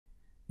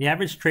The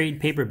average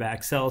trade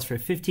paperback sells for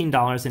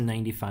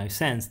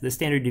 $15.95. The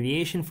standard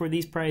deviation for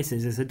these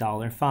prices is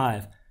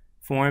 $1.05.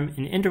 Form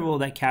an interval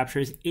that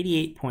captures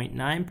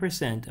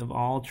 88.9% of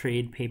all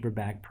trade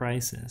paperback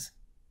prices.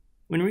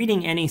 When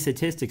reading any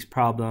statistics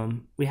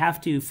problem, we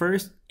have to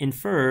first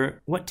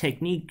infer what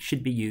technique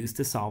should be used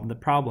to solve the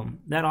problem.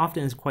 That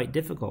often is quite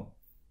difficult.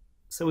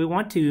 So we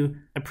want to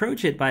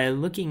approach it by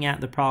looking at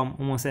the problem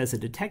almost as a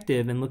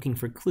detective and looking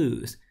for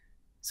clues.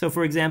 So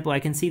for example, I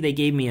can see they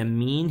gave me a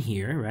mean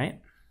here, right?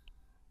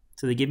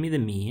 So they give me the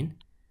mean.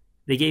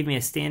 They gave me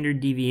a standard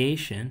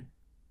deviation.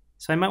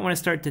 So I might want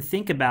to start to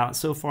think about,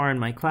 so far in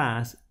my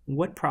class,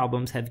 what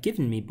problems have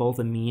given me both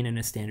a mean and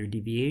a standard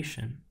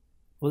deviation.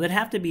 Well, they'd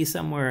have to be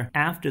somewhere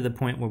after the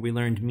point where we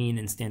learned mean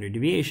and standard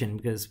deviation,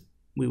 because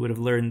we would have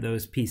learned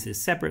those pieces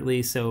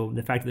separately. So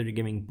the fact that they're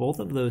giving both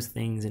of those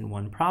things in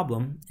one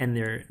problem, and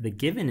they're the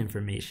given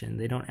information,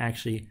 they don't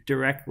actually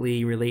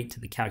directly relate to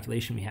the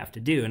calculation we have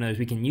to do. In other words,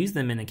 we can use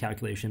them in a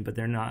calculation, but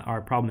they're not.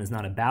 Our problem is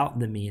not about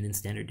the mean and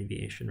standard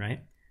deviation, right?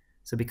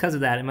 So because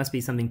of that, it must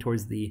be something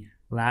towards the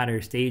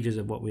latter stages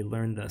of what we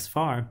learned thus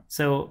far.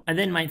 So I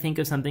then might think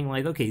of something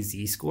like, okay,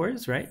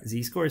 z-scores, right?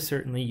 Z-scores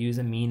certainly use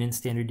a mean and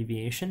standard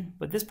deviation,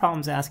 but this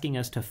problem is asking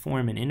us to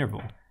form an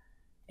interval.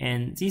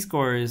 And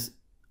z-scores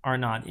are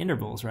not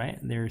intervals, right?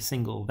 They're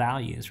single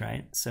values,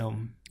 right? So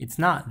it's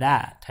not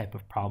that type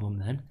of problem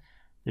then.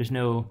 There's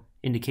no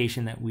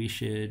indication that we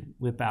should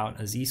whip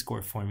out a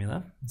z-score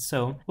formula.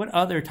 So what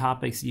other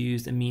topics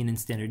used a mean and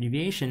standard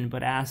deviation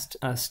but asked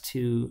us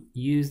to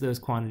use those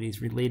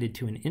quantities related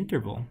to an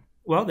interval?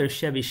 Well, there's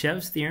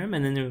Chebyshev's theorem,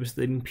 and then there was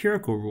the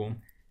empirical rule.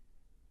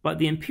 But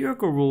the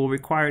empirical rule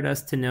required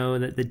us to know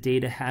that the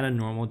data had a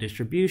normal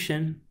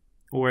distribution,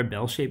 or a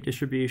bell-shaped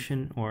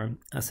distribution, or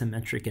a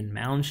symmetric and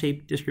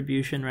mound-shaped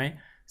distribution, right?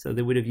 So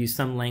they would have used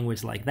some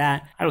language like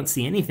that. I don't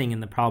see anything in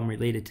the problem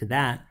related to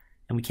that,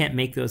 and we can't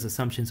make those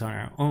assumptions on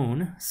our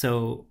own,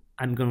 so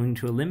I'm going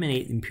to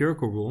eliminate the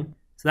empirical rule.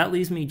 So that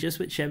leaves me just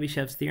with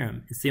Chebyshev's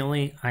theorem. It's the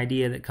only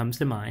idea that comes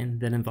to mind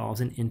that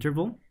involves an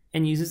interval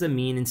and uses a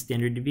mean and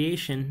standard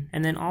deviation,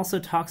 and then also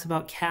talks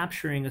about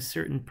capturing a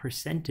certain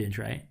percentage,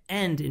 right?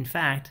 And in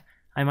fact,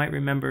 I might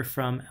remember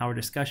from our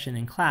discussion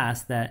in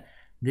class that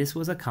this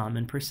was a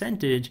common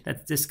percentage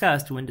that's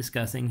discussed when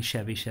discussing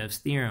Chebyshev's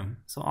theorem.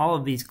 So all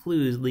of these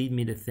clues lead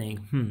me to think,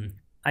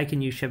 I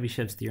can use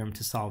Chebyshev's theorem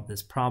to solve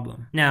this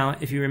problem. Now,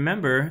 if you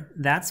remember,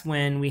 that's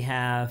when we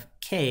have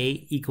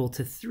k equal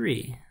to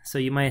 3. So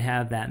you might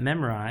have that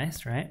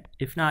memorized, right?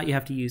 If not, you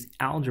have to use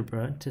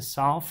algebra to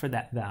solve for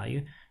that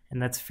value,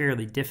 and that's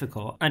fairly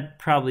difficult. I'd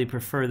probably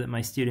prefer that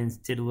my students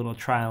did a little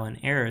trial and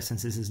error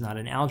since this is not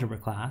an algebra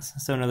class.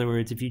 So in other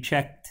words, if you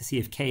check to see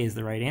if k is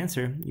the right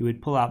answer, you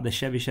would pull out the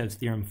Chebyshev's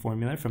theorem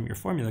formula from your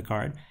formula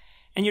card,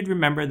 and you'd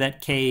remember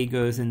that k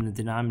goes in the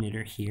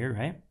denominator here,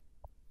 right?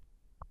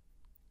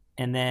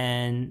 And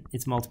then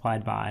it's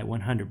multiplied by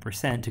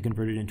 100% to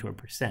convert it into a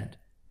percent.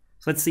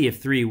 So let's see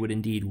if 3 would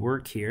indeed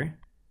work here.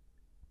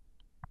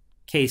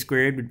 K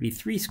squared would be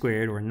 3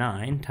 squared, or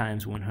 9,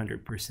 times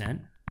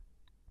 100%.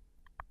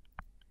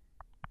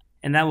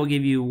 And that will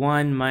give you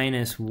 1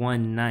 minus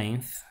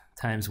 1/9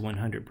 times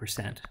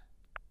 100%.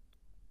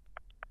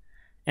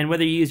 And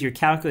whether you use your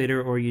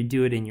calculator or you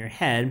do it in your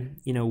head,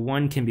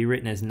 1 can be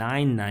written as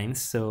 9/9,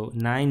 so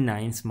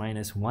 9/9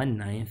 minus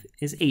 1/9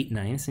 is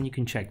 8/9, and you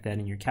can check that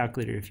in your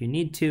calculator if you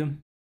need to.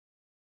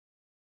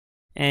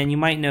 And you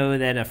might know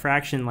that a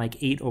fraction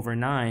like 8 over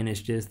 9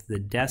 is just the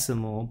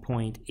decimal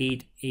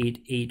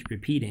 0.888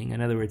 repeating. In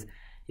other words,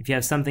 if you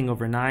have something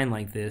over 9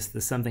 like this,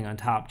 the something on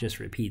top just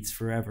repeats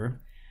forever.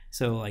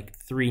 So like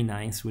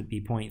 3/9 would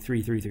be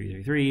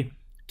 0.33333,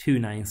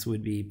 2/9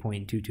 would be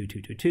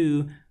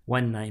 0.22222,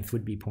 1/9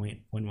 would be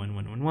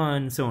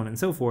 0.11111, so on and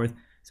so forth.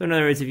 So in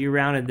other words, if you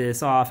rounded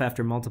this off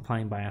after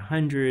multiplying by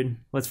 100,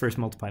 let's first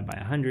multiply by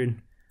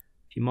 100.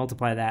 If you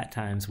multiply that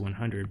times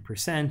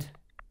 100%,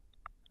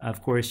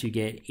 of course you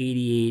get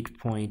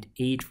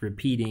 88.8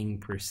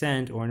 repeating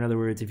percent, or in other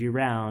words, if you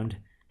round,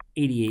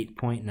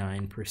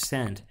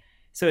 88.9%.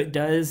 So it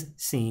does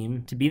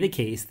seem to be the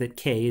case that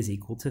k is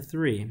equal to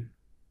 3.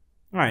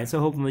 All right, so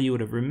hopefully you would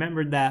have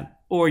remembered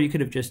that, or you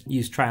could have just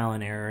used trial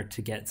and error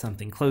to get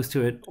something close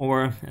to it,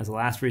 or as a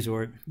last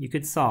resort, you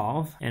could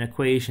solve an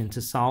equation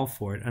to solve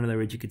for it. In other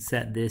words, you could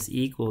set this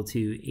equal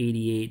to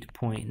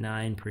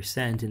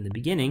 88.9% in the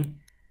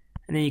beginning,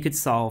 and then you could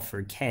solve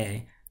for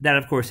k. That,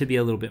 of course, would be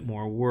a little bit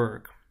more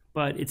work,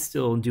 but it's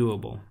still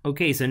doable.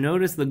 Okay, so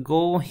notice the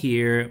goal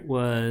here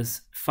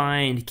was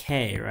find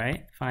k,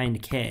 right?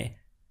 Find k.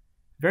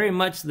 Very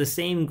much the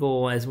same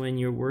goal as when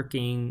you're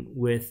working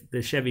with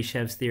the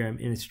Chebyshev's theorem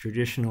in its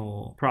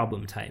traditional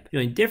problem type. The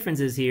only difference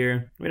is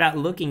here, we're not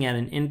looking at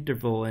an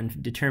interval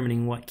and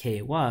determining what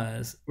k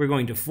was. We're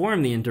going to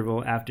form the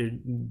interval after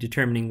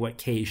determining what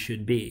k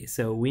should be.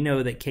 So we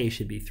know that k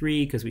should be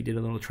 3 because we did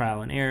a little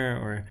trial and error,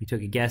 or we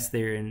took a guess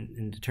there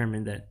and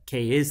determined that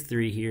k is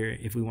 3 here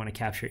if we want to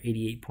capture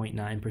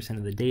 88.9%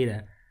 of the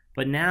data.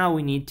 But now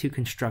we need to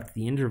construct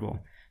the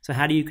interval. So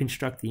how do you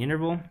construct the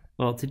interval?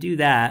 Well, to do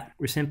that,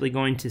 we're simply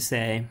going to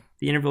say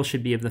the interval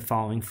should be of the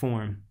following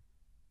form.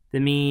 the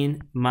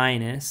mean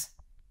minus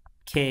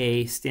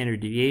k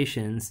standard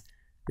deviations,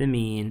 the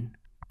mean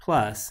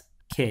plus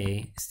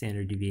k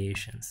standard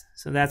deviations.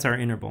 So that's our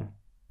interval.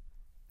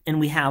 And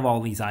we have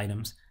all these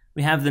items.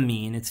 We have the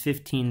mean, it's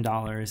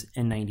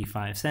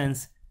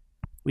 $15.95.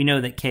 We know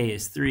that k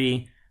is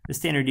 3. The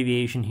standard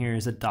deviation here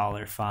is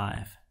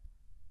 $1.05.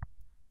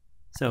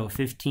 So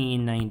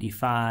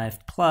 $15.95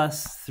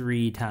 plus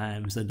 3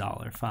 times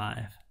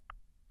 $1.05.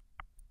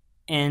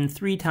 And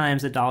 3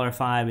 times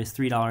 $1.05 is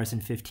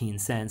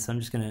 $3.15. So I'm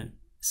just going to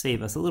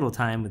save us a little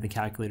time with the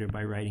calculator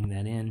by writing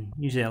that in.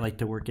 Usually I like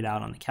to work it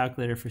out on the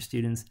calculator for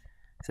students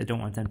because I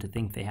don't want them to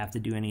think they have to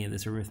do any of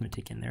this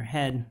arithmetic in their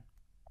head.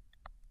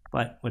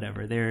 But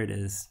whatever, there it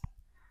is.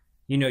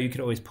 You know, you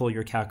could always pull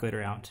your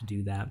calculator out to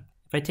do that.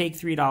 If I take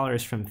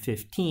 $3 from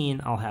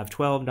 15, I'll have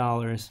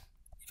 $12.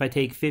 If I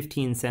take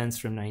 15 cents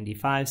from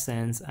 95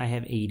 cents, I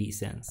have 80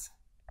 cents.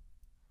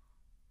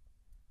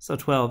 So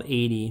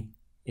 12.80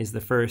 is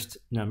the first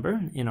number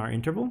in our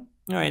interval.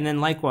 All right, and then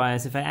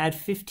likewise, if I add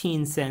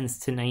 15 cents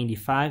to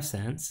 95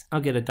 cents,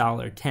 I'll get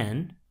 $1.10.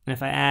 And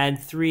if I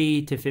add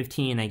 3 to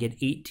 15, I get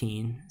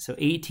 18. So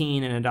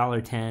 18 and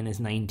 $1.10 is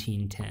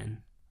 19.10.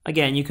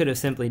 Again, you could have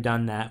simply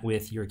done that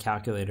with your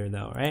calculator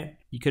though, right?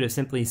 You could have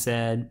simply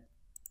said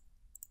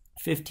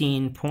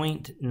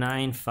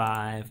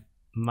 15.95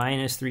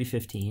 minus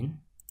 315.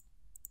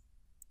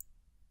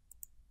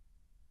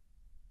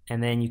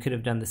 And then you could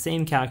have done the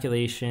same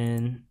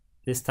calculation,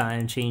 this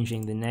time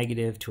changing the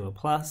negative to a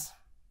plus,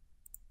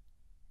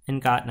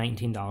 and got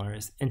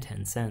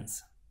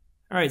 $19.10.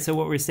 All right, so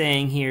what we're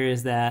saying here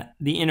is that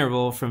the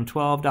interval from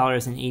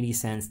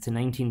 $12.80 to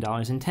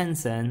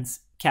 $19.10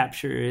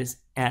 captures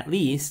at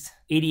least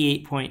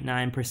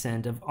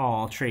 88.9% of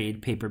all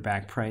trade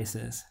paperback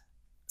prices.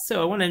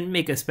 So I want to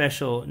make a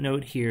special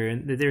note here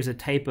that there's a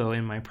typo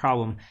in my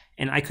problem,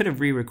 and I could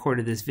have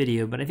re-recorded this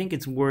video, but I think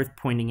it's worth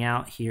pointing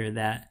out here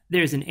that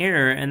there's an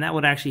error, and that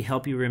would actually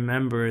help you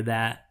remember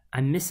that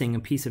I'm missing a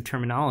piece of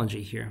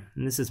terminology here.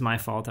 And this is my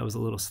fault. I was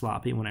a little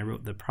sloppy when I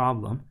wrote the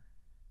problem,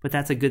 but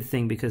that's a good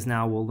thing because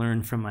now we'll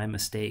learn from my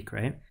mistake,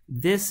 right?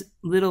 This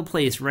little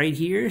place right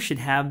here should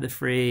have the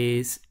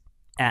phrase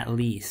at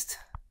least,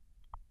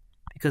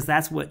 because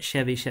that's what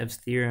Chebyshev's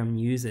theorem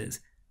uses.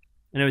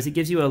 In other words, it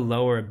gives you a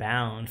lower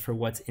bound for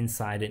what's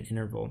inside an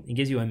interval. It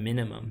gives you a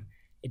minimum.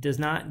 It does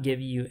not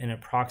give you an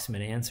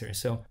approximate answer.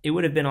 So it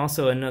would have been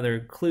also another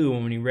clue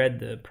when we read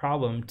the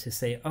problem to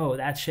say, oh,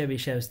 that's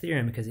Chebyshev's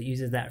theorem because it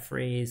uses that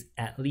phrase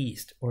at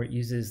least, or it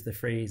uses the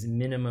phrase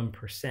minimum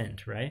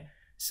percent, right?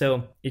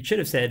 So it should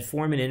have said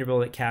form an interval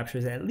that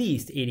captures at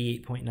least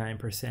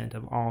 88.9%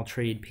 of all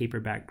trade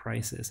paperback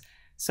prices.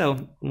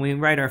 So when we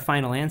write our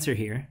final answer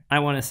here, I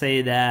want to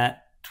say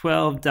that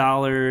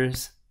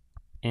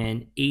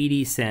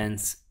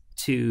 $12.80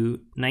 to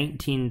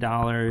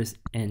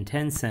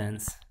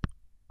 $19.10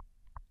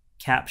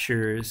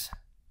 captures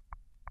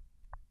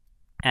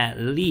at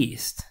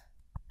least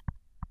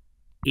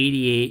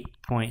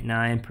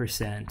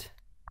 88.9%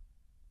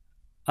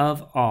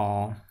 of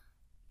all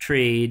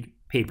trade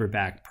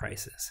paperback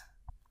prices.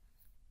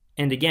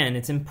 And again,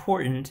 it's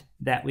important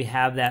that we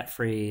have that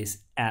phrase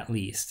at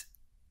least.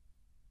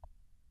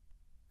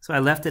 So I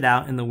left it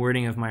out in the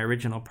wording of my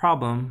original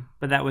problem,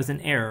 but that was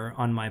an error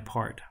on my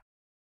part.